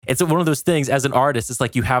it's one of those things as an artist. It's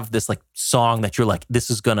like you have this like song that you're like, this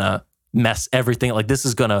is gonna mess everything. Like this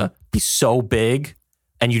is gonna be so big,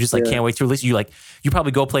 and you just like can't wait to release. You like you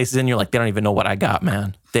probably go places and you're like, they don't even know what I got,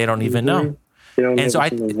 man. They don't even know. They don't know and so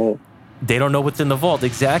what's in the vault. they don't know what's in the vault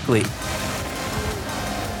exactly.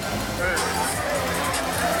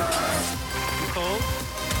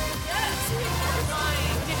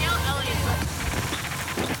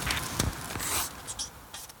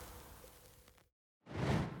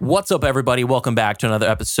 What's up, everybody? Welcome back to another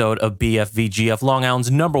episode of BFVGF, Long Island's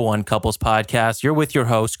 #1 couples podcast. You're with your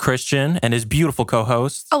host, Christian, and his beautiful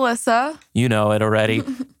co-host, Alyssa. You know it already.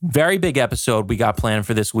 Very big episode we got planned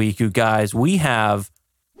for this week, you guys. We have,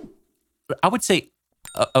 I would say,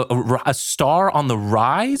 a star on the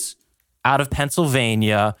rise out of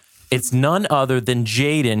Pennsylvania. It's none other than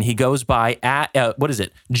Jaden. He goes by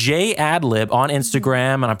J Adlib on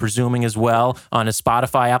Instagram, and I'm presuming as well on his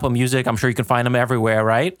Spotify, Apple Music. I'm sure you can find him everywhere,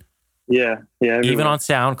 right? Yeah. Everywhere. Even on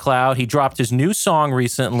SoundCloud. He dropped his new song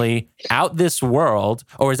recently, Out This World,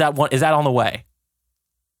 or is that on the way?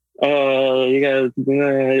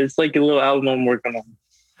 It's like a little album I'm working on.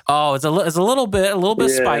 Oh, it's a little bit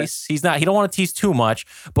spice. He don't want to tease too much,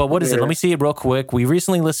 but what is it? Let me see it real quick. We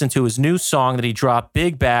recently listened to his new song that he dropped,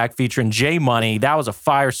 Big Bag, featuring J Money. That was a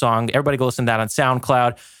fire song. Everybody go listen to that on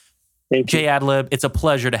SoundCloud. J Adlib, it's a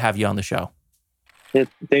pleasure to have you on the show. Yeah,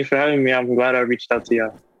 thanks for having me. I'm glad I reached out to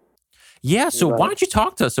you. Yeah, so why don't you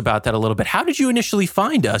talk to us about that a little bit? How did you initially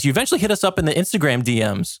find us? You eventually hit us up in the Instagram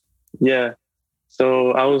DMs. Yeah.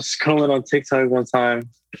 So I was scrolling on TikTok one time,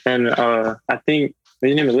 and I think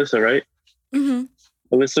your name is Alyssa, right? Mm-hmm.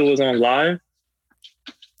 Alyssa was on live.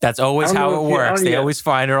 That's always how it works. They always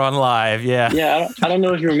find her on live. Yeah. Yeah. I don't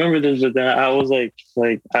know if you remember this, but then I was I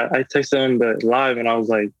texted him the live, and I was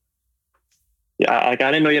like, yeah, I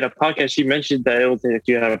didn't know you had a podcast. She mentioned that it was like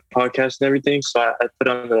you had a podcast and everything. So I put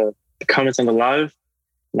on the comments on the live,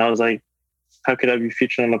 and I was like, how could I be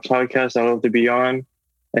featured on the podcast? I'd love to be on.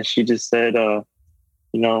 And she just said,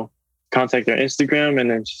 contact her Instagram, and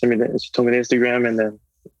then she told me the Instagram,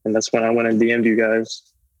 and that's when I went and DM'd you guys.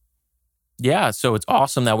 Yeah, so it's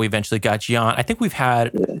awesome that we eventually got you on. I think we've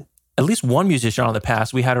had at least one musician on in the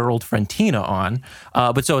past. We had our old friend Tina on.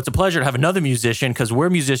 But so it's a pleasure to have another musician because we're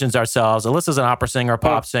musicians ourselves. Alyssa's an opera singer,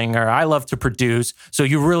 pop singer. I love to produce. So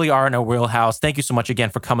you really are in a wheelhouse. Thank you so much again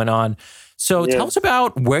for coming on. So tell us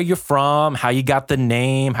about where you're from, how you got the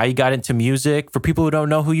name, how you got into music. For people who don't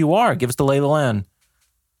know who you are, give us the lay of the land.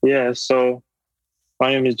 Yeah, so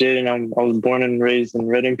my name is Jaden. I was born and raised in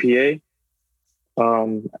Reading, PA.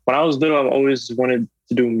 When I was little, I've always wanted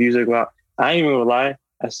to do music. Well, I ain't even gonna lie.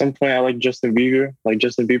 At some point, I liked Justin Bieber.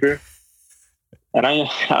 And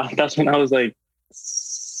that's when I was like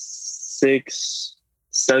 6,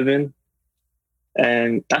 7.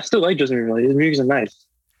 And I still like Justin Bieber. Like, his music's nice.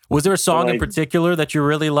 Was there a song in particular that you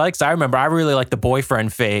really liked? I remember I really liked the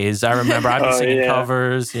Boyfriend phase. I remember I'd be singing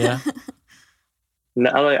covers. Yeah.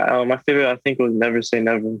 My favorite, I think, was Never Say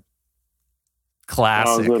Never. Classic.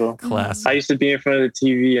 When I was little. Classic. I used to be in front of the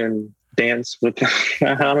TV and dance with them.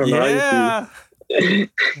 I don't know. Yeah.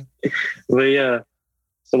 But yeah.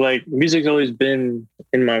 So like music's always been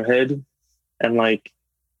in my head. And like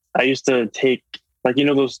I used to take like,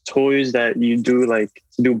 those toys that you do like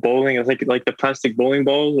to do bowling. It's like the plastic bowling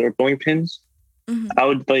balls or bowling pins. Mm-hmm. I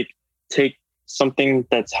would like take something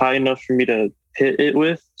that's high enough for me to hit it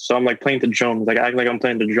with. So I'm like playing the drums. Like I act like I'm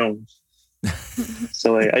playing the drums.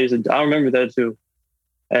 So like I remember that too.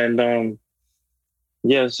 And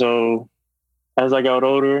so as I got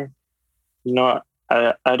older, I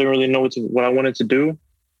didn't really know what I wanted to do.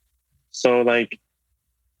 So like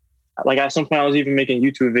at some point I was even making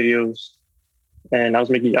YouTube videos, and I was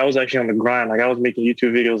actually on the grind. Like I was making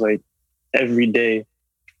YouTube videos like every day.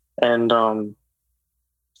 And I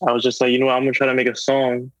was just like, I'm gonna try to make a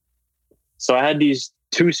song. So I had these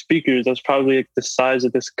 2 speakers that's probably like the size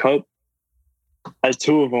of this cup. I had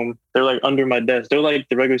 2 of them. They're like under my desk. They're like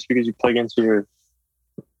the regular speakers you plug into your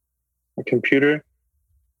computer.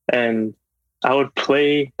 And I would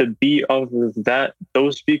play the beat off of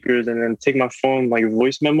those speakers, and then take my phone, like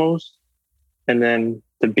voice memos. And then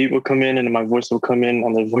the beat would come in and my voice would come in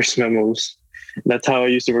on the voice memos. That's how I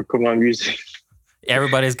used to record my music.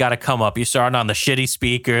 Everybody's got to come up. You're starting on the shitty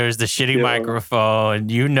speakers, the shitty microphone.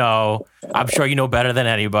 I'm sure you know better than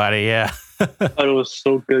anybody. Yeah. It was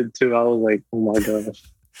so good too. I was like, oh my gosh.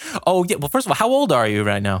 Oh yeah. Well, first of all, how old are you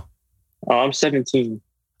right now? I'm 17.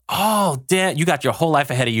 Oh, damn. You got your whole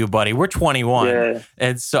life ahead of you, buddy. We're 21. Yeah.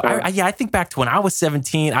 And so I think back to when I was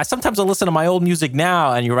 17. Sometimes I listen to my old music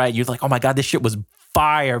now, and you're right. You're like, oh my God, this shit was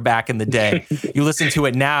fire back in the day. You listen to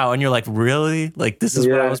it now and you're like, really? Like, this is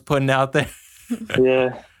what I was putting out there?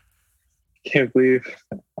 Yeah. can't believe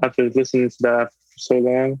after listening to that for so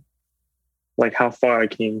long, like how far I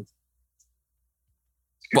came.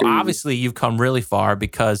 Well, obviously you've come really far,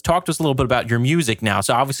 because talk to us a little bit about your music now.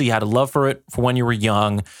 So obviously you had a love for it for when you were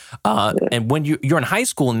young, and when you're in high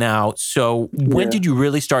school now. So when did you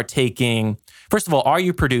really start taking? First of all, are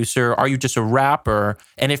you a producer? Are you just a rapper?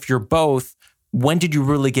 And if you're both, when did you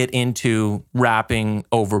really get into rapping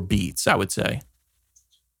over beats? I would say.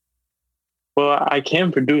 Well, I can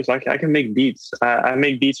produce. I can make beats. I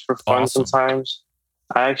make beats for fun sometimes.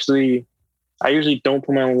 I usually don't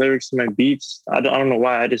put my own lyrics in my beats. I don't know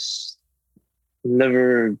why. I just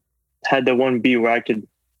never had the one beat where I could,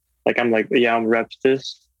 like, I'm like, yeah, I'm rap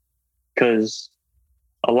this. Because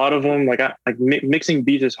a lot of them, mixing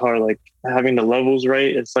beats is hard. Like having the levels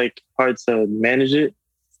right, it's like hard to manage it.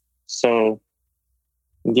 So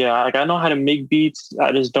yeah, like I know how to make beats.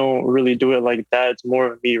 I just don't really do it like that. It's more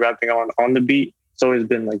of me rapping on the beat. It's always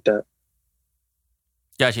been like that.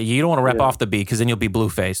 Gotcha. You don't want to rap off the beat, because then you'll be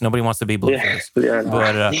Blueface. Nobody wants to be Blueface. Yeah.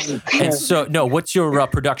 But and so no, what's your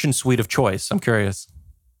production suite of choice? I'm curious.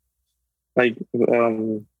 Like,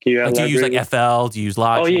 do you use like FL? Do you use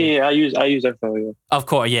Logic? Oh yeah. I use FL. Yeah. Of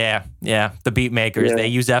course, yeah. The beat makers, they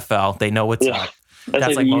use FL. They know what's up.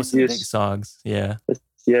 That's like most of the big songs. Yeah.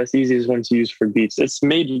 Yeah, it's the easiest one to use for beats. It's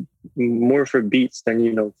made more for beats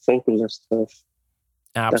than, vocals and stuff.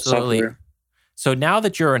 Absolutely. So now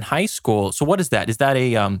that you're in high school, so what is that? Is that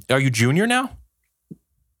are you junior now?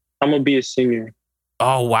 I'm going to be a senior.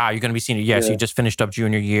 Oh, wow. You're going to be senior. Yeah, so you just finished up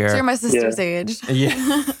junior year. So you're my sister's age.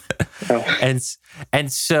 Yeah.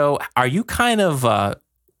 And so are you kind of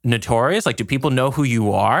notorious? Like, do people know who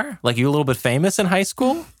you are? Like, you a little bit famous in high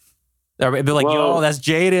school? They'd be like, yo, that's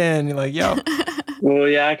Jaden. You're like, yo. Well,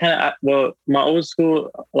 yeah, my old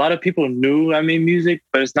school, a lot of people knew I made music,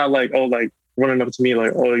 but it's not like, oh, like running up to me,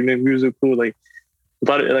 like, oh, you make music, cool. Like,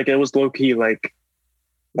 it was low key, like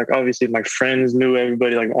obviously my friends knew,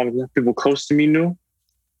 everybody, like all the people close to me knew.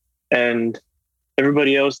 And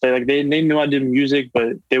everybody else, they knew I did music,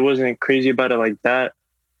 but they wasn't crazy about it like that.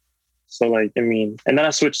 So like, I mean, and then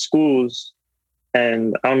I switched schools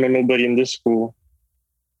and I don't know nobody in this school.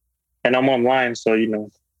 And I'm online, so,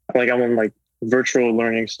 I'm on like virtual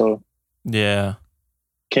learning, so yeah,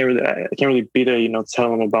 I can't really be there,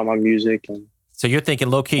 tell them about my music. And so you're thinking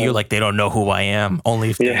low key, you're like, they don't know who I am,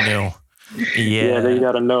 only if they knew. Yeah, they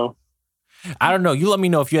gotta know. I don't know. You let me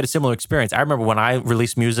know if you had a similar experience. I remember when I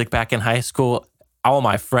released music back in high school, all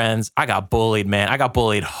my friends, I got bullied, man. I got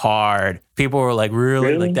bullied hard. People were like,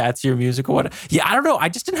 really? Like, that's your music? What? Yeah, I don't know. I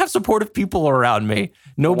just didn't have supportive people around me.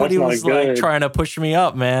 Nobody was like trying to push me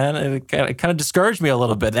up, man. And it kind of discouraged me a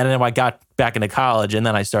little bit. And then I got back into college, and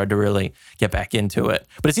then I started to really get back into it.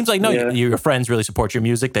 But it seems like, your friends really support your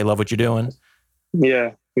music. They love what you're doing.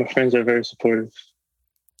 Yeah, my friends are very supportive.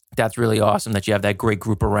 That's really awesome that you have that great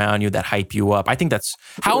group around you that hype you up. I think that's,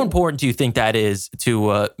 how important do you think that is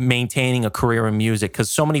to maintaining a career in music?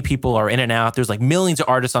 Because so many people are in and out. There's like millions of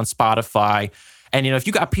artists on Spotify. And, if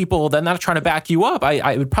you got people that are not trying to back you up,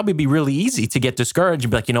 it would probably be really easy to get discouraged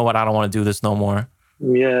and be like, you know what, I don't want to do this no more.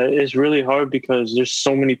 Yeah, it's really hard because there's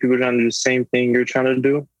so many people trying to do the same thing you're trying to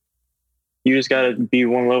do. You just got to be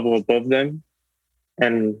one level above them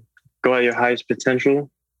and go at your highest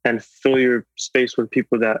potential. And fill your space with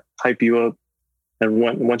people that hype you up and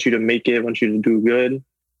want you to make it, want you to do good.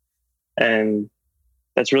 And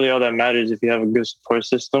that's really all that matters if you have a good support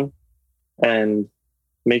system and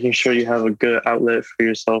making sure you have a good outlet for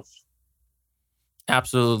yourself.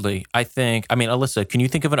 Absolutely. Alyssa, can you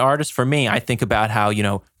think of an artist? For me, I think about how,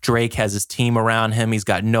 Drake has his team around him. He's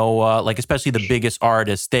got Noah, like especially the biggest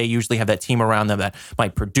artists. They usually have that team around them that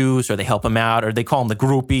might produce, or they help them out, or they call them the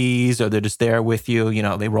groupies, or they're just there with you.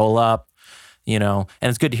 They roll up, and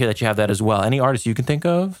it's good to hear that you have that as well. Any artists you can think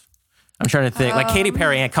of? I'm trying to think. Like Katy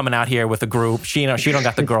Perry ain't coming out here with a group. She don't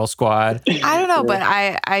got the girl squad. I don't know, but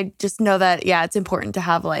I just know that, it's important to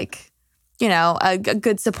have like, a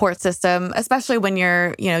good support system, especially when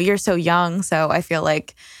you're so young. So I feel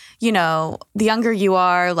like, the younger you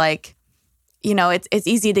are, like, it's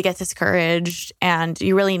easy to get discouraged, and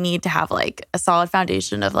you really need to have like a solid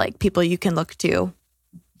foundation of like people you can look to.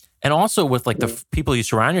 And also with like the people you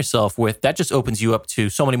surround yourself with, that just opens you up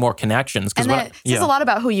to so many more connections. And that says a lot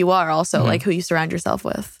about who you are also, like who you surround yourself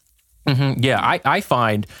with. Mm-hmm. Yeah, I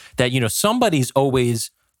find that, somebody's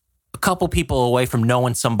always a couple people away from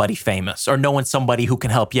knowing somebody famous or knowing somebody who can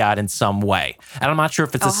help you out in some way. And I'm not sure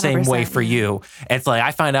if it's the same way for you. It's like,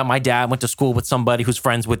 I find out my dad went to school with somebody who's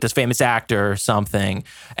friends with this famous actor or something.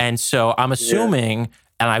 And so I'm assuming,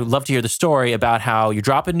 and I would love to hear the story about how you're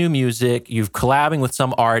dropping new music, you're collabing with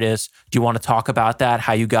some artists. Do you want to talk about that?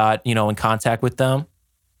 How you got, in contact with them?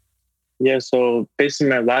 Yeah, so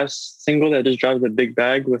basically my last single that just dropped, The Big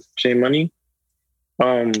Bag with J Money,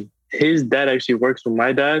 his dad actually works with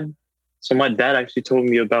my dad. So my dad actually told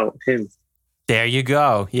me about him. There you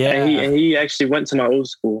go. Yeah. And he actually went to my old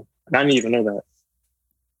school. And I didn't even know that.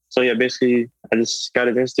 So yeah, basically I just got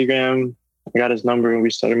his Instagram, I got his number, and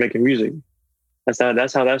we started making music. That's how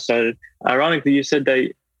that started. Ironically, you said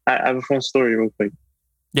that I have a fun story real quick.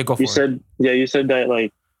 Yeah, go for it. You said that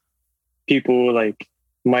like people like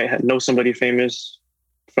might know somebody famous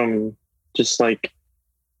from just like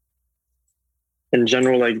in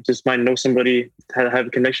general, like just might know somebody, have a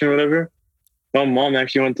connection or whatever. My mom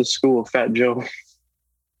actually went to school with Fat Joe.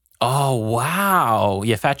 Oh, wow.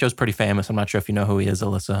 Yeah, Fat Joe's pretty famous. I'm not sure if you know who he is,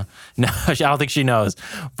 Alyssa. No, I don't think she knows.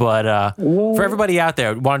 But for everybody out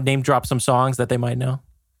there, want to name drop some songs that they might know?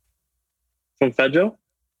 From Fat Joe?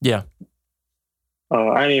 Yeah. Oh,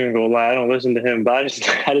 I ain't even gonna lie. I don't listen to him, but I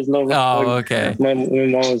just know. Okay. My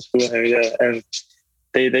mom was cool with him, yeah. And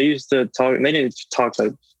they used to talk. They didn't talk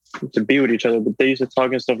like to be with each other, but they used to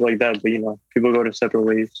talk and stuff like that. But people go to separate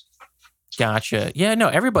ways. Gotcha. Yeah, no,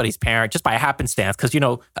 everybody's parent, just by happenstance, because,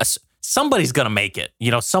 somebody's going to make it,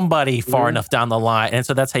 somebody far enough down the line. And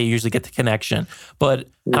so that's how you usually get the connection. But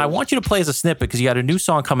I want you to play as a snippet because you got a new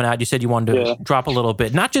song coming out. You said you wanted to drop a little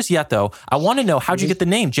bit. Not just yet, though. I want to know, how'd you get the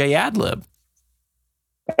name J Adlib?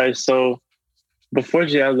 All right, so before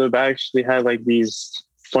J Adlib, I actually had like these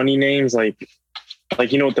funny names, like with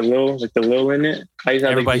the Lil in it.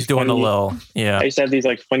 Everybody's doing the Lil. Yeah. I used to have these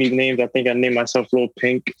like funny names. I think I named myself Lil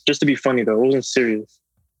Pink just to be funny though. It wasn't serious.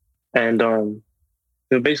 And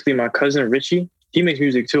so basically my cousin Richie, he makes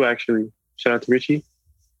music too actually. Shout out to Richie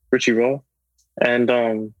Raw.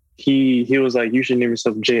 And he was like, you should name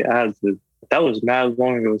yourself J Adlib. That was mad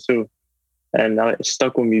long ago too. And it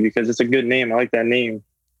stuck with me because it's a good name. I like that name.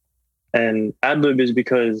 And Adlib is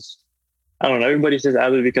because, I don't know, everybody says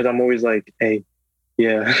Adlib because I'm always like, hey,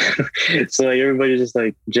 yeah. So like everybody's just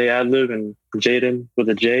like J Adlib and Jaden with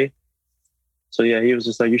a J. So yeah, he was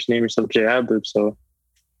just like, you should name yourself J Adlib. So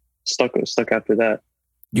stuck after that.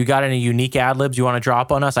 You got any unique ad-libs you want to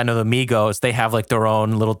drop on us? I know the Migos, they have like their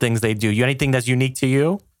own little things they do. You anything that's unique to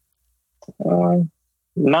you?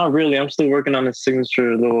 Not really. I'm still working on a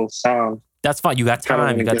signature little sound. That's fine. You got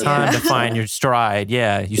time. You got time to find your stride.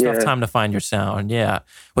 Yeah. You still have time to find your sound. Yeah.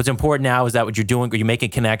 What's important now is that what you're doing, you're making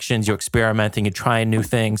connections, you're experimenting, you're trying new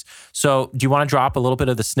things. So do you want to drop a little bit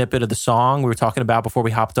of the snippet of the song we were talking about before we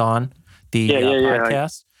hopped on the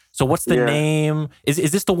podcast? So what's the name? Is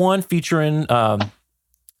this the one featuring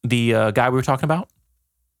the guy we were talking about?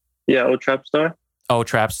 Yeah. Oh, Trap Star. Oh,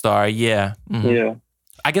 Trap Star. Yeah. Mm-hmm. Yeah.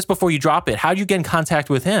 I guess before you drop it, how'd you get in contact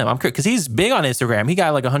with him? I'm curious because he's big on Instagram. He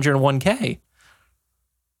got like 101K.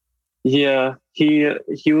 Yeah, he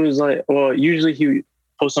was like, well, usually he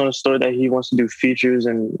posts on a story that he wants to do features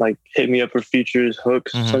and like hit me up for features,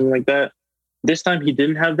 hooks, something like that. This time he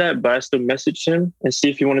didn't have that, but I still messaged him and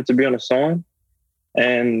see if he wanted to be on a song.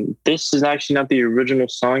 And this is actually not the original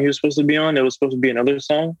song he was supposed to be on. It was supposed to be another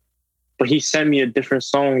song, but he sent me a different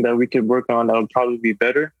song that we could work on that would probably be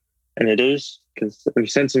better. And it is, because he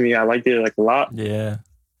sent to me, I liked it like a lot. Yeah.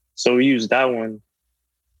 So we used that one.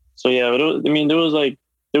 So yeah,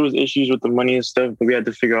 there was issues with the money and stuff, but we had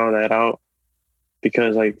to figure all that out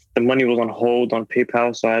because like the money was on hold on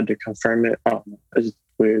PayPal, so I had to confirm it. I don't know, it's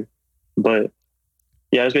weird. But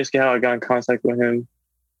yeah, that's basically how I got in contact with him.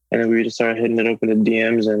 And then we just started hitting it up in the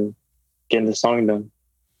DMs and getting the song done.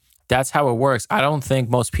 That's how it works. I don't think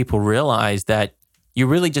most people realize that you're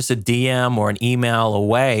really just a DM or an email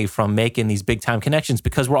away from making these big time connections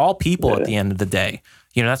because we're all people at the end of the day.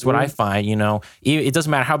 That's what I find, it doesn't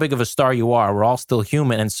matter how big of a star you are. We're all still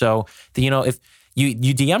human. And so, if you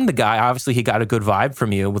DM the guy, obviously he got a good vibe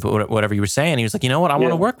from you with whatever you were saying. He was like, you know what? I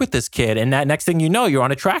want to work with this kid. And that next thing you know, you're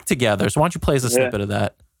on a track together. So why don't you play us a snippet of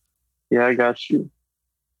that? Yeah, I got you.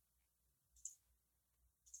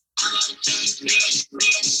 I'm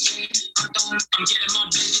getting my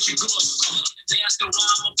bitch, you go. They ask why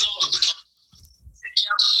I'm a blow.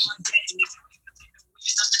 I'm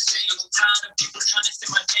tired of people trying to say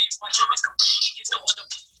my name. Watch it make a break. You know what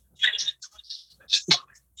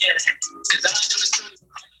yeah, because I do it too.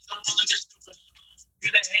 I don't want to just do it.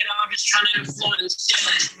 You're the hater, I'm just trying to influence.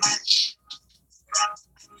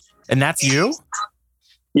 And that's you?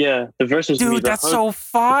 Yeah, the verse is dude, that's so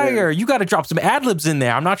fire. You got to drop some ad-libs in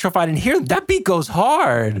there. I'm not sure if I didn't hear them. That beat goes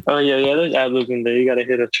hard. Oh, yeah, there's ad-libs in there. You got to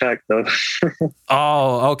hit a track, though.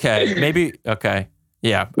 Oh, okay. Maybe, okay.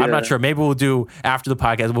 Yeah, I'm not sure. Maybe we'll do, after the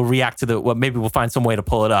podcast, we'll react to maybe we'll find some way to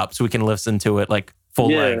pull it up so we can listen to it like full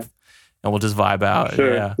length. And we'll just vibe out.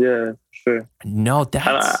 Sure. Yeah, sure. No,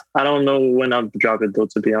 that's... I don't know when I'll drop it, though,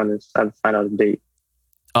 to be honest. I have to find out a date.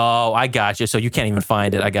 Oh, I got you. So you can't even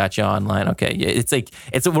find it. I got you online. Okay. Yeah, it's like,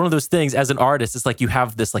 it's one of those things as an artist. It's like you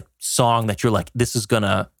have this like song that you're like, this is going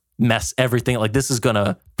to mess everything. Like this is going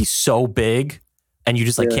to be so big. And you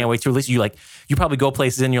just like can't wait to release. You probably go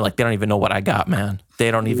places and you're like, they don't even know what I got, man.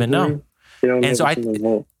 They don't even know. They don't and know so what's in the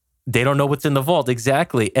vault. they don't know what's in the vault.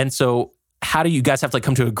 Exactly. And so how do you guys have to like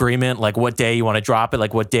come to agreement? Like what day you want to drop it?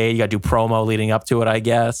 Like what day you got to do promo leading up to it, I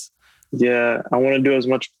guess. Yeah, I want to do as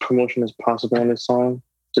much promotion as possible on this song,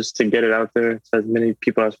 just to get it out there to as many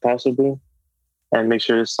people as possible, and make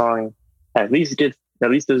sure this song at least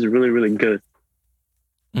is really, really good.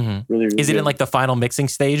 Mm-hmm. Really, really is it good. in like the final mixing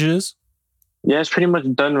stages? Yeah, it's pretty much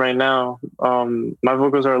done right now. My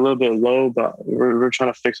vocals are a little bit low, but we're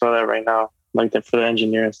trying to fix all that right now, like that for the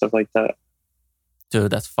engineer and stuff like that.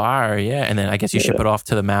 Dude, that's fire. Yeah. And then I guess you ship it off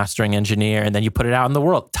to the mastering engineer and then you put it out in the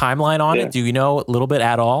world. Timeline on it? Do you know a little bit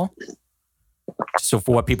at all? So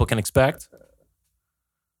for what people can expect?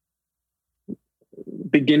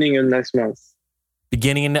 Beginning of next month.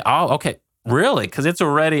 Oh, okay. Really? Because it's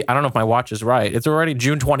already, I don't know if my watch is right. It's already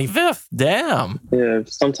June 25th. Damn. Yeah,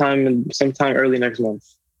 sometime early next month.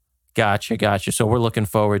 Gotcha. So we're looking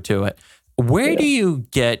forward to it. Where do you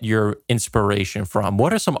get your inspiration from?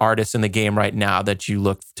 What are some artists in the game right now that you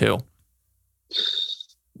look to?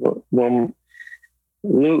 Well,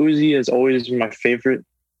 Lil Uzi has always been my favorite.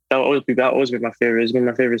 That'll always be my favorite. It's been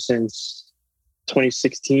my favorite since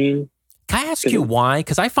 2016. Can I ask you why?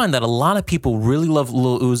 Because I find that a lot of people really love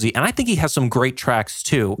Lil Uzi, and I think he has some great tracks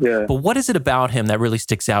too. Yeah. But what is it about him that really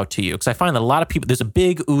sticks out to you? Because I find that a lot of people, there's a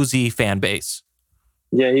big Uzi fan base.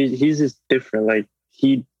 Yeah, he's just different. Like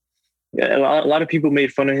a lot of people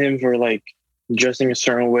made fun of him for like dressing a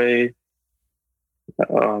certain way,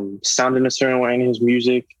 sounding a certain way in his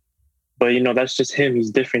music. But that's just him.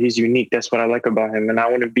 He's different. He's unique. That's what I like about him, and I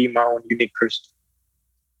want to be my own unique person.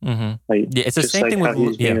 Mm-hmm. Like it's the same thing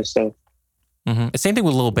with Mm-hmm. The same thing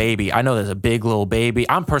with Lil Baby. I know there's a big Lil Baby.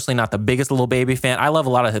 I'm personally not the biggest Lil Baby fan. I love a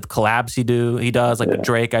lot of the collabs he does. Like with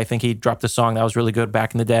Drake, I think he dropped a song that was really good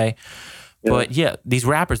back in the day. Yeah. But these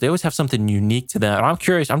rappers, they always have something unique to them. And I'm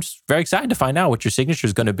curious. I'm just very excited to find out what your signature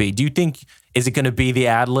is going to be. Do you think, is it going to be the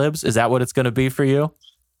ad libs? Is that what it's going to be for you?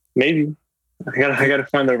 Maybe. I gotta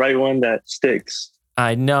find the right one that sticks.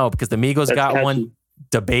 I know, because the Migos got catchy. one.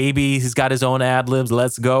 The Baby, he's got his own ad libs.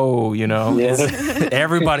 Let's go, Yeah.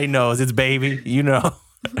 Everybody knows it's Baby, Yeah,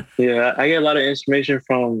 I get a lot of information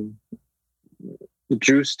from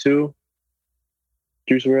Juice too.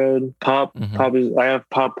 Juice WRLD, Pop. Mm-hmm. Pop is. I have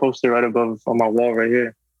Pop poster right above on my wall right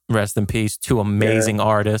here. Rest in peace. Two amazing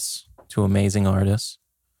artists. Pop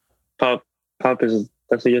is.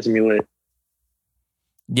 That's what gets me lit.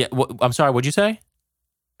 Yeah, I'm sorry. What'd you say?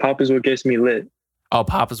 Pop is what gets me lit. Oh,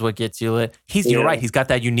 Pop is what gets you lit. You're right. He's got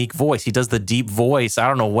that unique voice. He does the deep voice. I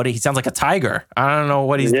don't know he sounds like a tiger. I don't know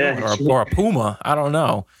what he's doing, or a puma. I don't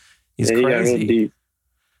know. He's crazy. He got real deep.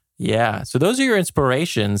 Yeah. So those are your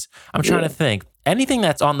inspirations. I'm trying to think. Anything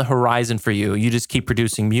that's on the horizon for you? You just keep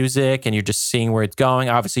producing music and you're just seeing where it's going.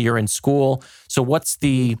 Obviously, you're in school. So what's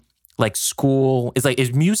the school?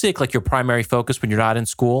 Is music like your primary focus when you're not in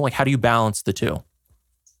school? Like, how do you balance the two?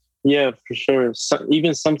 Yeah, for sure.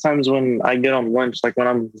 Even sometimes when I get on lunch, like when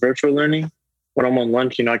I'm virtual learning, when I'm on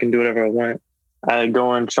lunch, I can do whatever I want. I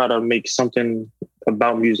go and try to make something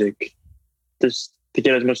about music, just to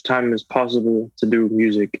get as much time as possible to do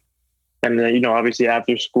music. And then, obviously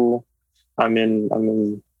after school, I'm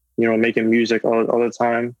in, making music all the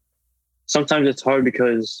time. Sometimes it's hard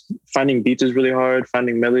because finding beats is really hard.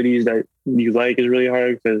 Finding melodies that you like is really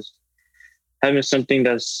hard because having something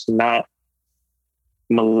that's not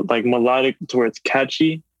melodic to where it's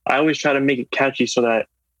catchy. I always try to make it catchy so that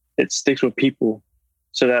it sticks with people,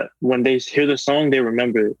 so that when they hear the song, they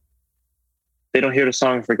remember it. They don't hear the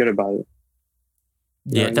song and forget about it.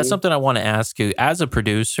 Yeah, that's something I want to ask you. As a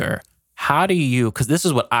producer, how do you, because this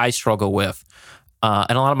is what I struggle with,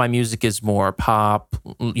 and a lot of my music is more pop,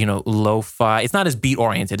 lo-fi. It's not as beat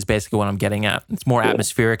oriented. It's basically what I'm getting at. It's more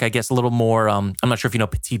atmospheric, I guess, a little more. I'm not sure if you know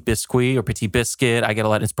Petit Biscuit or Petit Biscuit. I get a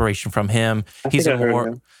lot of inspiration from him. He's a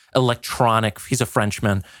more electronic. He's a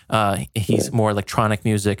Frenchman. He's more electronic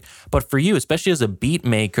music. But for you, especially as a beat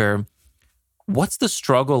maker, what's the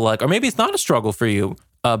struggle like? Or maybe it's not a struggle for you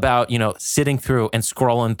about, sitting through and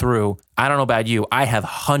scrolling through. I don't know about you. I have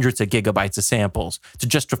hundreds of gigabytes of samples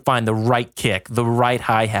to find the right kick, the right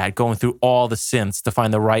hi-hat, going through all the synths to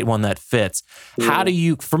find the right one that fits. Yeah. How do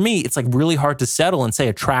you, for me, it's like really hard to settle and say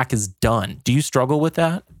a track is done. Do you struggle with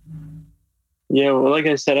that? Yeah, well, like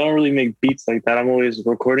I said, I don't really make beats like that. I'm always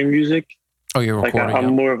recording music. Oh, you're recording.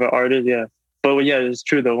 I'm more of an artist, yeah. But yeah, it's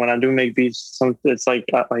true though. When I do make beats, it's like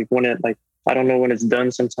when it I don't know when it's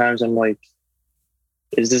done. Sometimes I'm like,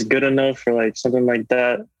 is this good enough or like something like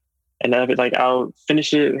that? And like I'll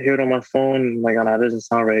finish it, hear it on my phone, like, oh, no, that doesn't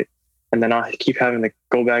sound right. And then I'll keep having to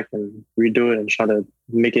go back and redo it and try to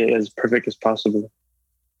make it as perfect as possible.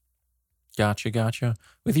 Gotcha.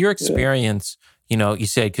 With your experience, you know, you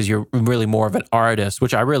said because you're really more of an artist,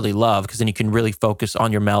 which I really love, because then you can really focus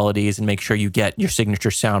on your melodies and make sure you get your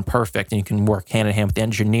signature sound perfect, and you can work hand in hand with the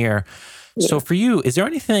engineer. Yeah. So for you, is there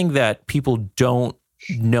anything that people don't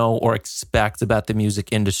know or expect about the music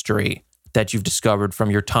industry that you've discovered from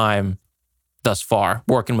your time thus far,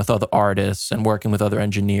 working with other artists and working with other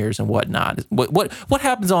engineers and whatnot? What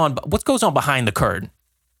happens what goes on behind the curtain?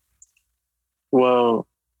 Well,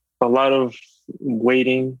 a lot of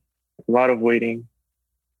waiting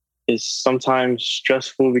is sometimes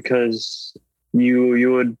stressful, because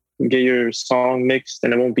you would get your song mixed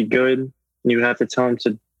and it won't be good. And you have to tell them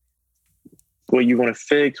to what you want to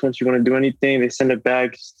fix. Once you want to do anything, they send it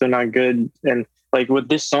back, still not good. And like with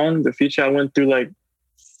this song, The Future, I went through like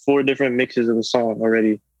 4 different mixes of the song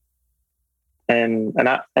already. And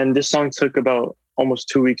this song took about almost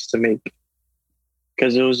 2 weeks to make,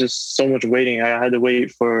 because it was just so much waiting. I had to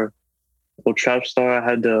wait for Trap Star. I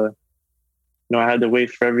had to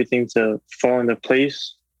wait for everything to fall into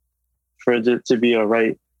place for it to be a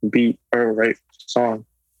right beat or a right song.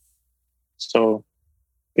 So,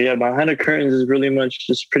 yeah, behind the curtains is pretty much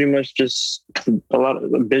just a lot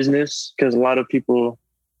of business, because a lot of people,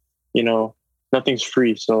 you know, nothing's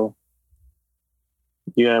free. So,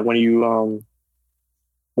 yeah, when you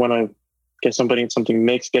want to get something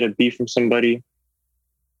mixed, get a beat from somebody,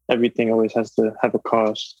 everything always has to have a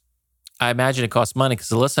cost. I imagine it costs money, because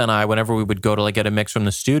Alyssa and I, whenever we would go to like get a mix from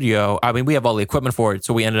the studio, I mean, we have all the equipment for it,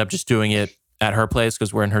 so we ended up just doing it at her place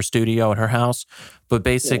because we're in her studio at her house. But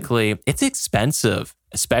basically, it's expensive,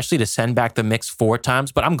 especially to send back the mix 4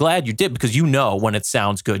 times. But I'm glad you did, because you know when it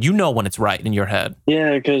sounds good. You know when it's right in your head.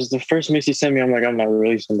 Yeah, because the first mix you sent me, I'm like, I'm not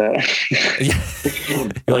releasing that.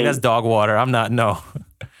 You're like, that's dog water. I'm not, no.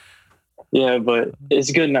 Yeah, but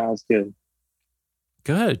it's good now. It's good.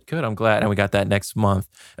 Good. I'm glad. And we got that next month.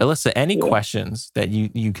 Alyssa, any questions that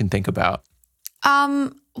you can think about?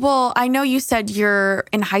 Well, I know you said you're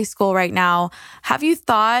in high school right now. Have you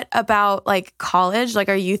thought about like college? Like,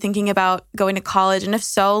 are you thinking about going to college? And if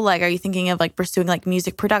so, like, are you thinking of like pursuing like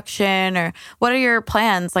music production, or what are your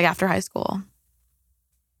plans like after high school?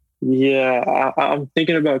 Yeah, I'm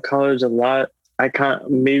thinking about college a lot. I kind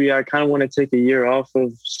of want to take a year off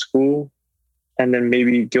of school and then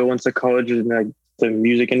maybe go into college in like the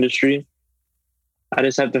music industry. I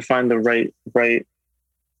just have to find the right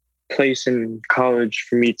place in college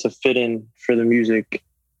for me to fit in for the music,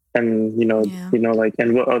 and like,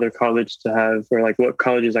 and what other college to have, or like what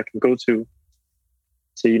colleges I can go to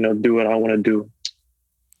do what I want to do.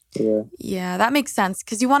 Yeah, that makes sense,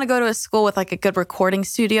 because you want to go to a school with like a good recording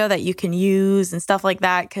studio that you can use and stuff like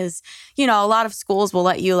that, because a lot of schools will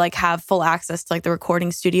let you like have full access to like the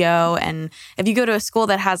recording studio. And if you go to a school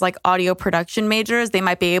that has like audio production majors, they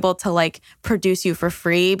might be able to like produce you for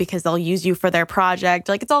free because they'll use you for their project.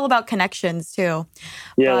 Like, it's all about connections too.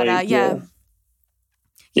 Yeah, but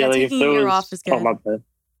taking a year off is good. Oh, my bad.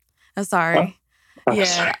 I'm sorry. Huh?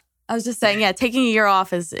 Yeah. I was just saying, taking a year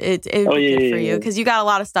off it would be good for you, because you got a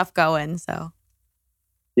lot of stuff going. So,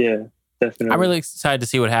 yeah, definitely. I'm really excited to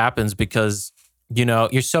see what happens, because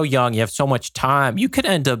you're so young, you have so much time. You could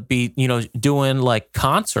end up doing like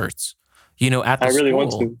concerts, at the school. I really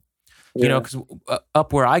want to. Yeah. Because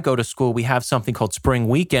up where I go to school, we have something called Spring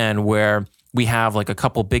Weekend, where we have like a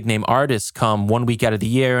couple big name artists come 1 week out of the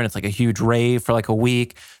year, and it's like a huge rave for like a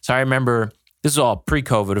week. So I remember. This is all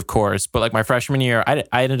pre-COVID, of course, but like my freshman year, I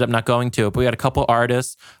ended up not going to it. But we had a couple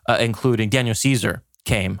artists, including Daniel Caesar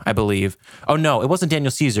came, I believe. Oh, no, it wasn't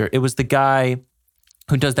Daniel Caesar. It was the guy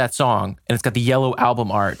who does that song, and it's got the yellow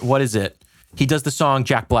album art. What is it? He does the song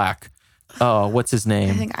Jack Black. Oh, what's his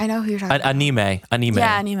name? I think I know who you're talking about. Anime.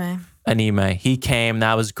 Yeah, Anime. He came,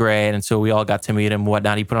 that was great. And so we all got to meet him and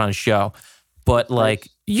whatnot. He put on a show. But like,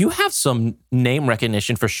 you have some name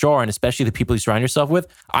recognition for sure, and especially the people you surround yourself with.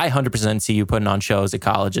 I 100% see you putting on shows at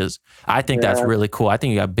colleges. I think that's really cool. I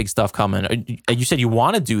think you got big stuff coming. You said you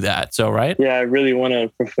want to do that, so right? Yeah, I really want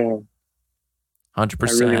to perform.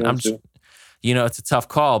 100%. It's a tough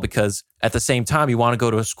call, because at the same time, you want to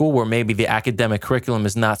go to a school where maybe the academic curriculum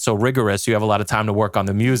is not so rigorous. So you have a lot of time to work on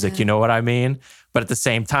the music. You know what I mean? But at the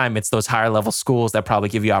same time, it's those higher level schools that probably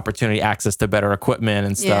give you opportunity, access to better equipment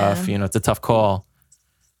and stuff. Yeah. It's a tough call.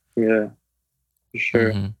 Yeah, for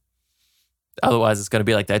sure. Mm-hmm. Otherwise, it's going to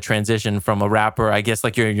be like that transition from a rapper, I guess,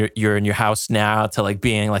 like you're in your house now, to like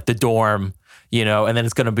being like the dorm, and then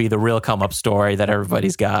it's going to be the real come up story that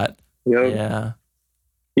everybody's got. Yep. Yeah.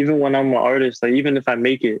 even when I'm an artist, like even if I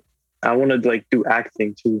make it, I want to like do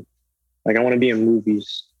acting too. Like I want to be in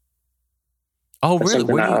movies. Oh, That's really?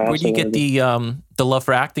 something I Where do also you get wanna do. the love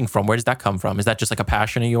for acting from? Where does that come from? Is that just like a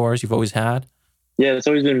passion of yours you've always had? Yeah, it's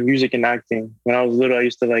always been music and acting. When I was little, I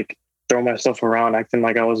used to like throw myself around acting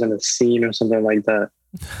like I was in a scene or something like that.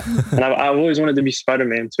 And I've always wanted to be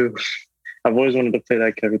Spider-Man too. I've always wanted to play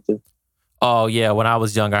that character. Oh yeah, when I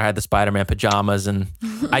was younger, I had the Spider-Man pajamas, and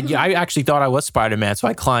I actually thought I was Spider-Man, so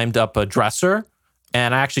I climbed up a dresser,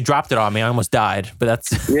 and I actually dropped it on me. I almost died, but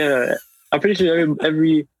that's Yeah, I'm pretty sure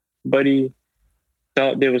everybody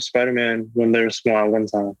thought they was Spider-Man when they were small at one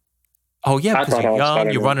time. oh yeah, I because thought I you're was young,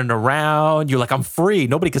 you're Spider-Man. running around, you're like I'm free,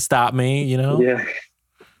 nobody can stop me, you know? Yeah,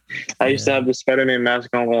 I used to have the Spider-Man mask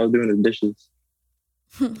on while I was doing the dishes.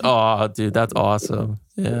 Oh, dude, that's awesome.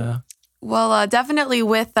 Yeah. Well, definitely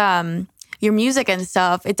with your music and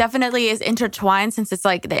stuff, it definitely is intertwined since it's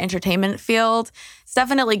like the entertainment field. It's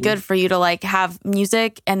definitely good for you to like have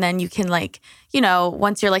music, and then you can like,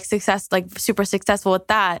 once you're like super successful with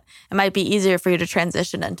that, it might be easier for you to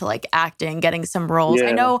transition into like acting, getting some roles.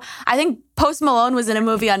 Yeah. I think Post Malone was in a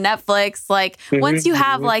movie on Netflix. Like once you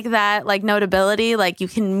have Mhm. like that like notability, like you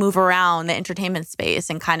can move around the entertainment space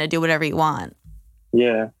and kind of do whatever you want.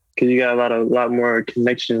 Yeah, because you got a lot more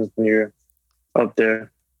connections when you're up there.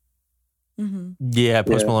 Mm-hmm. Yeah,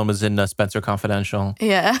 Post Yeah. Malone was in Spencer Confidential.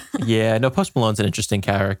 Yeah. Yeah, no, Post Malone's an interesting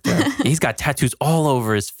character. He's got tattoos all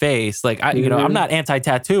over his face. Like, I'm Mhm. not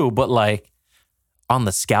anti-tattoo, but like on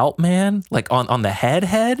the scalp, man, like on the head.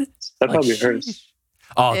 That Like, probably sheesh. hurts.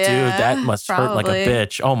 Oh, Yeah, dude, that must hurt like a probably.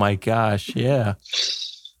 bitch. Oh my gosh, yeah.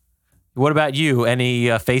 What about you?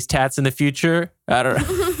 Any face tats in the future? I don't.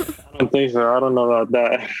 I don't think so. I don't know about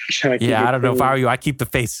that. Trying to keep Yeah, it I don't know. If clean. I were you, I keep the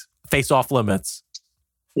face off limits.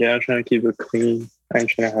 Yeah, I'm trying to keep it clean. I ain't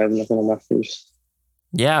trying to have nothing on my face.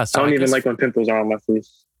 Yeah, so I don't even guess- like when pimples are on my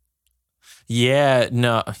face. Yeah,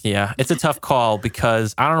 no, yeah. It's a tough call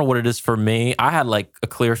because I don't know what it is for me. I had like a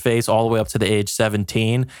clear face all the way up to the age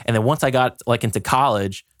 17. And then once I got like into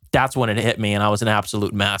college, that's when it hit me and I was an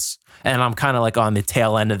absolute mess. And I'm kind of like on the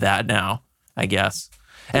tail end of that now, I guess.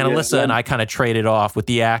 And Yeah, Alyssa and yeah. I kind of traded off with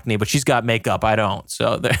the acne, but she's got makeup. I don't.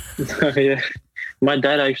 So there. Yeah, my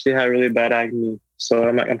dad actually had really bad acne, so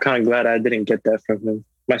I'm kind of glad I didn't get that from him.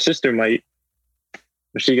 My sister might,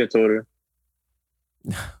 but she gets older.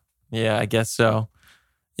 Yeah, I guess so.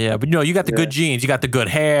 Yeah, but you got the Yeah. good genes. You got the good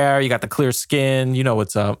hair. You got the clear skin. You know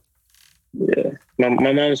what's up. Yeah, my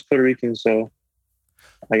mom's Puerto Rican, so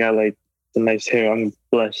I got like the nice hair. I'm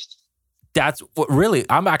blessed. That's what really,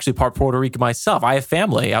 I'm actually part Puerto Rican myself. I have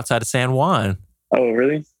family outside of San Juan. Oh,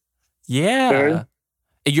 really? Yeah. Sure.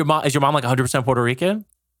 Is your mom like 100% Puerto Rican?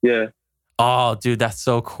 Yeah. Oh, dude, that's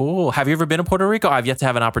so cool. Have you ever been to Puerto Rico? I've yet to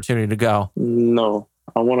have an opportunity to go. No,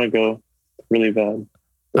 I want to go really bad.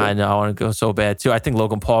 Yeah. I know, I want to go so bad too. I think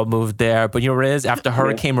Logan Paul moved there. But you know what it is? After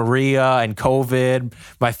Hurricane Maria and COVID,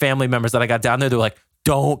 my family members that I got down there, they're like,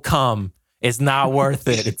 don't come. It's not worth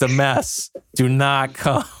it. It's a mess. Do not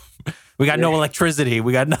come. We got no electricity.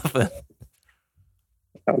 We got nothing.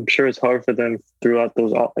 I'm sure it's hard for them throughout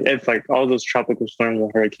all those tropical storms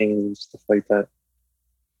and hurricanes and stuff like that.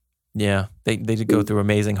 Yeah, they did go through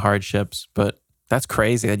amazing hardships, but that's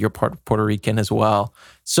crazy that you're part Puerto Rican as well.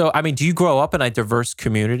 So, I mean, do you grow up in a diverse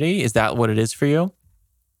community? Is that what it is for you?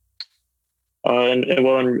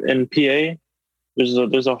 In PA,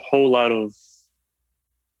 there's a whole lot of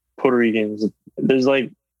Puerto Ricans. There's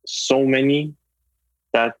like so many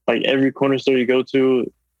that like every corner store you go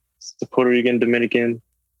to, it's the Puerto Rican, Dominican.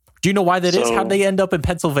 Do you know why that is? So- How did they end up in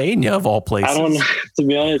Pennsylvania of all places? I don't know. To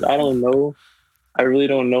be honest, I don't know. I really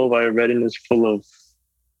don't know why Redding is full of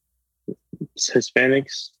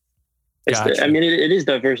Hispanics. Gotcha. I mean, it is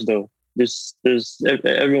diverse though. There's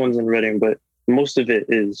everyone's in Reading, but most of it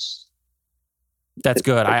is. That's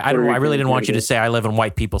good. I Puerto really Rican didn't want you to community. say I live in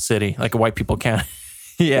white people city, like a white people county.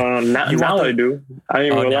 Yeah. Now You want I do. I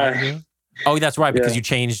ain't Oh, gonna now lie. you do? Oh, that's right, because Yeah. you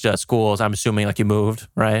changed schools. I'm assuming like you moved,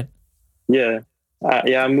 right? Yeah,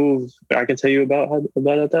 I moved. I can tell you about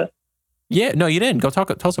that. Yeah. No, you didn't. Tell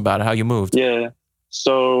us about it. How you moved. Yeah.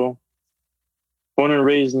 So, born and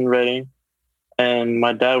raised in Reading, and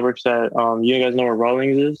my dad works at. You guys know where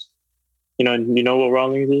Rawlings is? You know what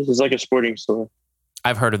Rawlings is? It's like a sporting store.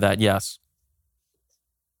 I've heard of that. Yes.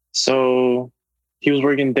 So he was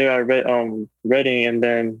working there at Reading, and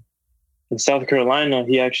then in South Carolina,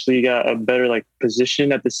 he actually got a better like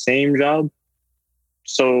position at the same job.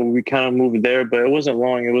 So we kind of moved there, but it wasn't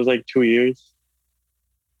long. It was like 2 years,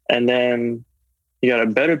 and then he got a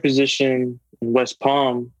better position in West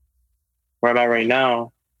Palm, where I'm at right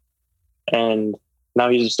now, and now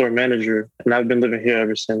he's a store manager. And I've been living here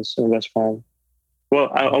ever since in West Palm. Well,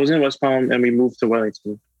 I was in West Palm and we moved to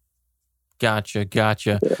Wellington. Gotcha.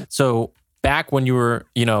 Yeah. So back when you were,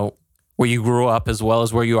 where you grew up as well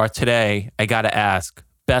as where you are today, I got to ask,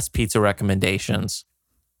 best pizza recommendations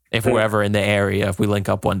if we're ever in the area, if we link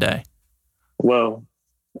up one day. Well,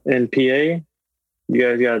 in PA, you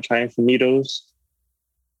guys got to try Infinitos.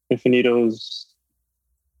 Infinitos,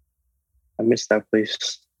 I miss that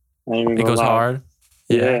place. It goes hard.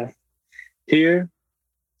 Yeah. Here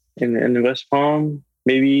in West Palm,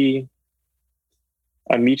 maybe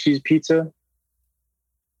Amici's Pizza.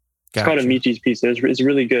 It's called Amici's Pizza. It's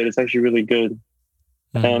really good. It's actually really good.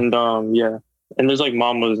 And and there's like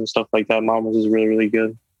Mama's and stuff like that. Mama's is really, really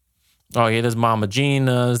good. Oh yeah, there's Mama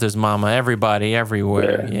Gina's, there's Mama everybody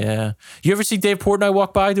everywhere. Yeah. You ever see Dave Portnoy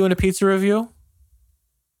walk by doing a pizza review?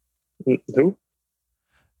 Who?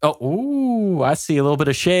 Oh, ooh, I see a little bit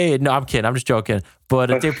of shade. No, I'm kidding. I'm just joking.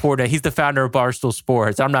 But Dave Portnoy, he's the founder of Barstool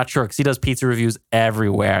Sports. I'm not sure because he does pizza reviews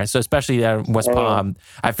everywhere. So especially in West Palm,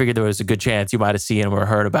 I figured there was a good chance you might have seen him or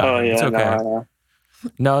heard about him. Yeah, it's okay.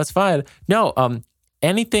 No, it's fine. No,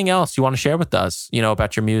 anything else you want to share with us,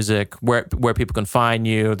 about your music, where people can find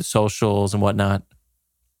you, the socials and whatnot?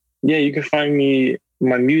 Yeah, you can find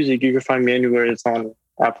my music. You can find me anywhere. It's on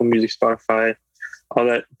Apple Music, Spotify, all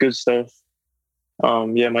that good stuff. My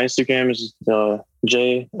Instagram is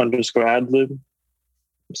J_adlib.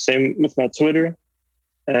 Same with my Twitter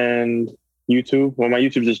and YouTube. Well, my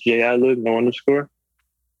YouTube is just JAdlib, no underscore.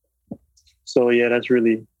 So yeah, that's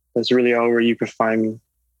really all where you can find me.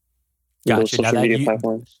 Gotcha. Social media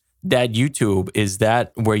platforms. That YouTube, is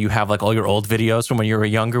that where you have like all your old videos from when you were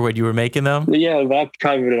younger, when you were making them? Yeah, but I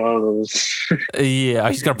privated all of those. Yeah,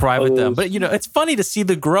 I'm just gonna private them. But it's funny to see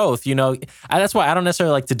the growth. That's why I don't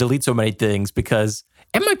necessarily like to delete so many things, because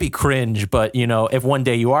it might be cringe, but if one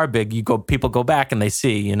day you are big, people go back and they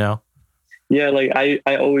see. Yeah, like I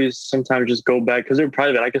always sometimes just go back because they're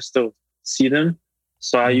private. I can still see them,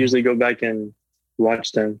 so I usually go back and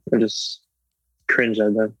watch them and just cringe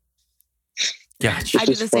at them. Gotcha. I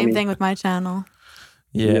do the same thing with my channel.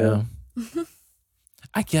 Yeah.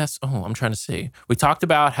 I guess, I'm trying to see. We talked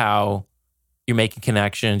about how you're making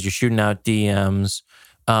connections, you're shooting out DMs.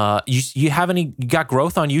 You got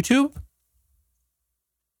growth on YouTube?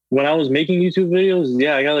 When I was making YouTube videos,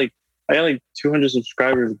 yeah, I got like 200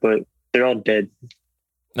 subscribers, but they're all dead.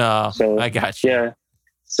 So I got you. Yeah.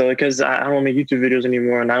 So because I don't make YouTube videos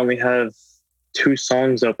anymore, and I only have 2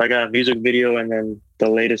 songs up. I got a music video and then the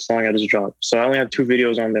latest song I just dropped. So I only have 2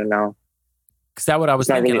 videos on there now. Because that's what I was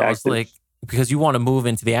thinking. Really, I was like, because you want to move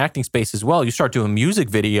into the acting space as well. You start doing music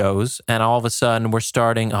videos, and all of a sudden we're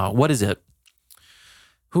starting. What is it?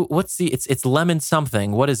 It's Lemon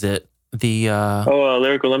something. What is it?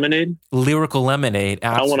 Lyrical Lemonade. Lyrical Lemonade.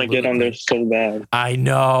 Absolutely. I want to get on there so bad. I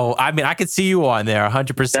know. I mean, I could see you on there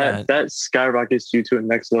 100%. That skyrockets you to a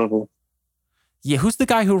next level. Yeah, who's the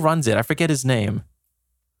guy who runs it? I forget his name.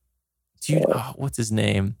 What's his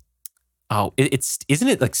name? Isn't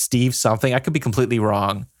it like Steve something? I could be completely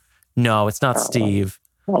wrong. No, it's not Steve.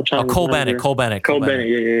 Cole Bennett. Cole Bennett.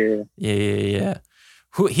 Yeah.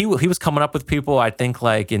 He was coming up with people, I think,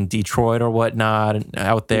 like in Detroit or whatnot,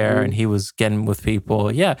 out there, and he was getting with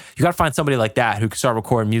people. Yeah, you got to find somebody like that who can start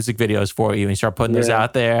recording music videos for you and start putting those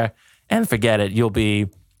out there, and forget it, you'll be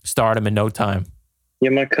stardom in no time. Yeah,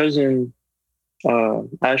 my cousin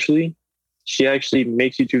Ashley, she actually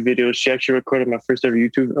makes YouTube videos. She actually recorded my first ever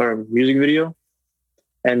YouTube or music video,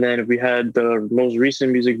 and then we had the most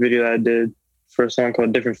recent music video that I did for a song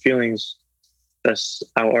called "Different Feelings." That's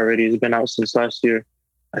out already. It's been out since last year,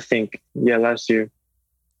 I think. Yeah, last year.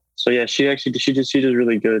 So yeah, she does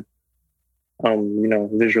really good,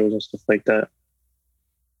 visuals and stuff like that.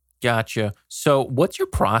 Gotcha. So what's your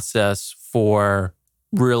process for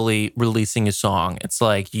really releasing a song? It's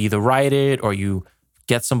like you either write it or you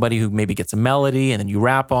get somebody who maybe gets a melody and then you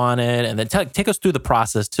rap on it, and then take us through the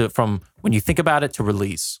process from when you think about it to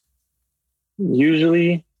release.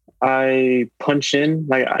 Usually I punch in.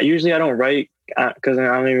 I don't write because I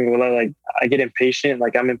don't even like I get impatient.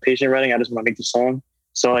 Like I'm impatient writing. I just want to make the song.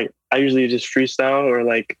 So like I usually just freestyle or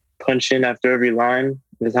like punch in after every line.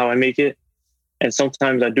 That's how I make it. And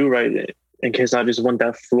sometimes I do write it in case I just want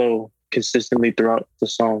that flow consistently throughout the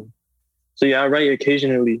song. So yeah, I write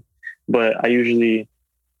occasionally, but I usually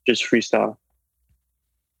just freestyle.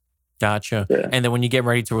 Gotcha. Yeah. And then when you get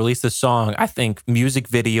ready to release the song, I think music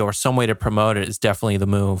video or some way to promote it is definitely the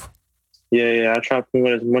move. Yeah. I try to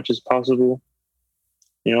promote as much as possible.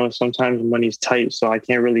 Sometimes money's tight, so I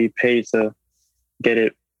can't really pay to get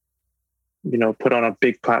it, put on a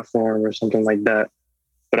big platform or something like that.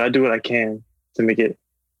 But I do what I can to make it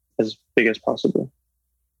as big as possible.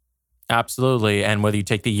 Absolutely. And whether you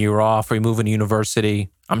take the year off or you move into university,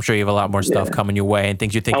 I'm sure you have a lot more stuff coming your way and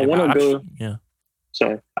things you're thinking about. Yeah.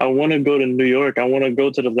 Sorry. I want to go to New York. I want to go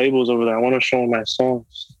to the labels over there. I want to show them my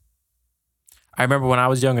songs. I remember when I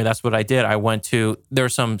was younger, that's what I did. I went to,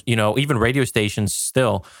 there's some, even radio stations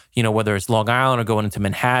still, whether it's Long Island or going into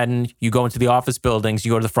Manhattan, you go into the office buildings,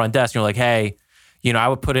 you go to the front desk and you're like, hey, I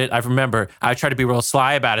would put it, I remember, I would try to be real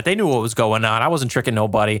sly about it. They knew what was going on. I wasn't tricking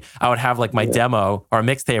nobody. I would have like my demo or a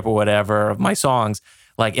mixtape or whatever of my songs,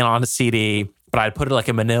 like on a CD, but I'd put it like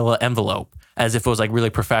a manila envelope as if it was like really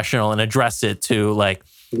professional and address it to like,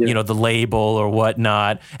 the label or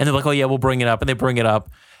whatnot. And they're like, oh yeah, we'll bring it up. And they bring it up.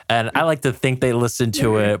 And I like to think they listened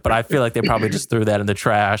to it, but I feel like they probably just threw that in the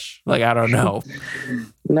trash. Like, I don't know.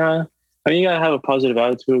 Nah, I mean, you gotta have a positive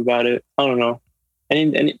attitude about it. I don't know.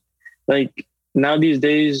 And like now these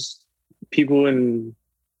days, people in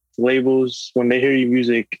labels, when they hear your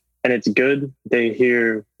music and it's good, they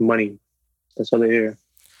hear money. That's all they hear.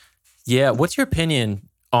 Yeah. What's your opinion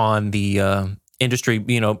on the industry,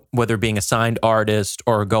 whether being a signed artist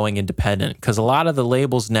or going independent? Because a lot of the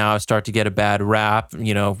labels now start to get a bad rap,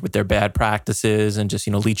 with their bad practices and just,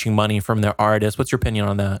 leeching money from their artists. What's your opinion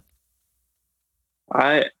on that?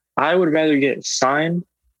 I would rather get signed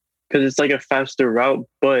because it's like a faster route,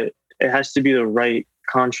 but it has to be the right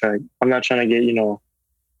contract. I'm not trying to get,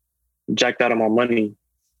 jacked out of my money.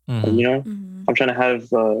 Mm-hmm. I'm trying to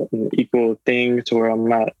have an equal thing to where I'm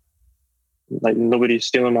not like nobody's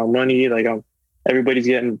stealing my money. Like everybody's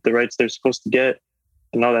getting the rights they're supposed to get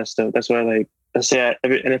and all that stuff. That's why and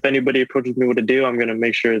if anybody approaches me with a deal, I'm going to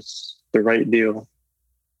make sure it's the right deal.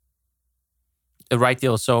 The right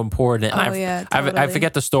deal is so important. Totally. I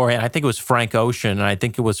forget the story. And I think it was Frank Ocean. And I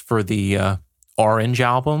think it was for the Orange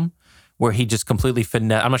album where he just completely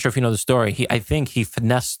finessed. I'm not sure if you know the story. I think he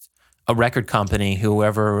finessed a record company,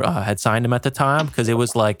 whoever had signed him at the time, because it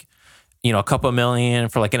was like, a couple of million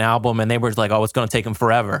for like an album. And they were like, oh, it's going to take him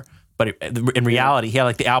forever. But in reality, he had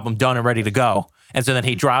like the album done and ready to go. And so then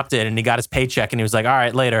he dropped it and he got his paycheck and he was like, all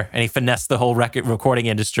right, later. And he finessed the whole recording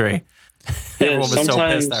industry. Yeah, everyone was so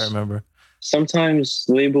pissed, I remember. Sometimes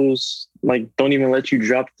labels don't even let you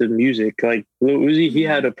drop the music. Like Lil Uzi, he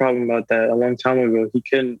had a problem about that a long time ago.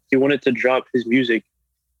 He wanted to drop his music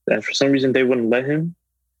and for some reason they wouldn't let him.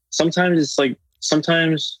 Sometimes they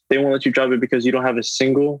won't let you drop it because you don't have a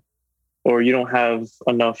single or you don't have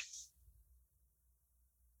enough.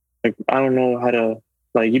 Like, I don't know how to,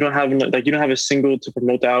 you don't have a single to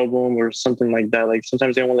promote the album or something like that. Like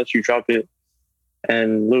sometimes they won't let you drop it.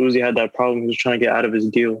 And Lil Uzi had that problem. He was trying to get out of his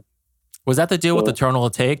deal. Was that the deal with Eternal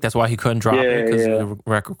Take? That's why he couldn't drop it because of the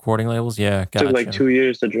recording labels? Yeah. Gotcha. It took 2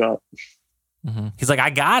 years to drop. Mm-hmm. He's like,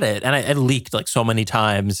 I got it. And it leaked so many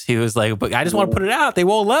times. He was like, but I just want to put it out. They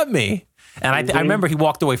won't let me. And I remember he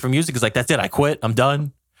walked away from music. He's like, that's it. I quit. I'm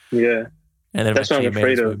done. Yeah. And then that's what I'm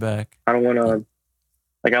afraid of. Back. I don't want to,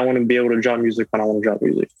 I want to be able to drop music when I want to drop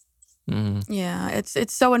music. Mm-hmm. Yeah,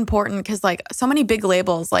 it's so important because so many big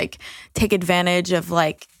labels take advantage of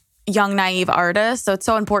young naive artists. So it's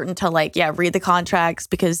so important to read the contracts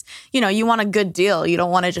because you want a good deal. You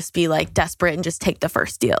don't want to just be desperate and just take the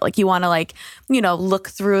first deal. You want to look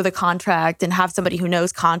through the contract and have somebody who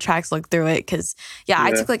knows contracts look through it. Because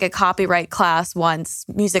I took a copyright class once,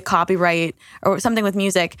 music copyright or something with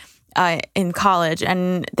music. In college,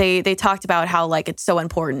 and they talked about how it's so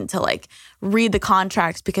important to read the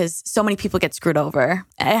contracts because so many people get screwed over.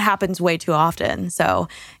 It happens way too often. So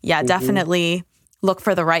definitely look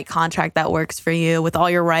for the right contract that works for you with all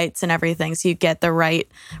your rights and everything, so you get the right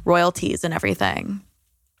royalties and everything.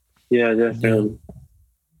 Yeah, definitely.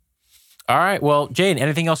 All right. Well, Jade,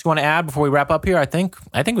 anything else you want to add before we wrap up here? I think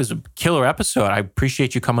it was a killer episode. I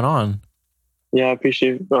appreciate you coming on. Yeah, I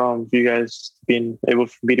appreciate you guys being able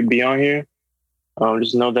for me to be on here.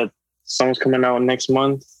 Just know that song's coming out next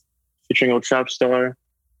month featuring Old Trap Star.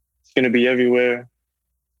 It's going to be everywhere.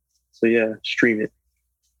 So yeah, stream it.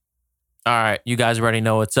 All right. You guys already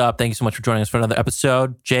know what's up. Thank you so much for joining us for another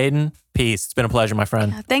episode. Jaden, peace. It's been a pleasure, my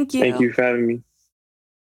friend. Yeah, thank you. Thank you for having me.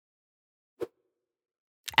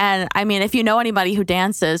 And I mean, if you know anybody who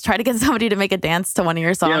dances, try to get somebody to make a dance to one of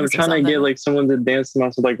your songs. Yeah, I'm trying to get someone to dance to my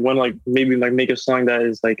song. Maybe make a song that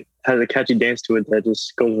is has a catchy dance to it that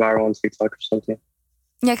just goes viral on TikTok or something.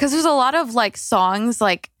 Yeah, because there's a lot of songs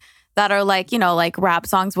that are rap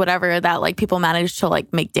songs, whatever, that people manage to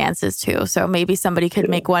make dances to. So maybe somebody could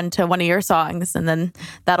make one to one of your songs, and then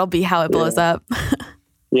that'll be how it blows up.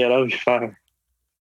 Yeah, that'll be fine.